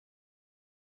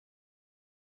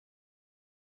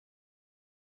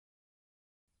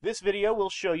This video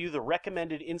will show you the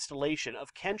recommended installation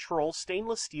of Kentrol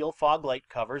stainless steel fog light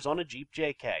covers on a Jeep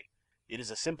JK. It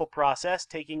is a simple process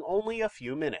taking only a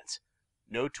few minutes.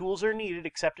 No tools are needed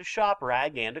except a shop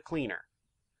rag and a cleaner.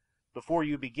 Before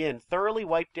you begin, thoroughly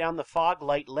wipe down the fog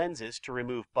light lenses to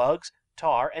remove bugs,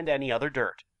 tar, and any other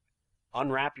dirt.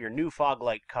 Unwrap your new fog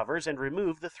light covers and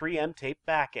remove the 3M tape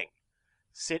backing.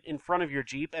 Sit in front of your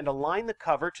Jeep and align the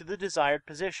cover to the desired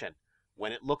position.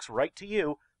 When it looks right to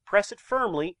you, press it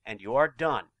firmly and you are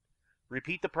done.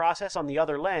 Repeat the process on the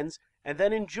other lens and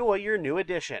then enjoy your new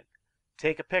addition.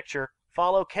 Take a picture,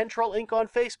 follow Kentrol Inc. on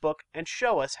Facebook, and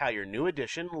show us how your new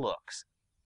addition looks.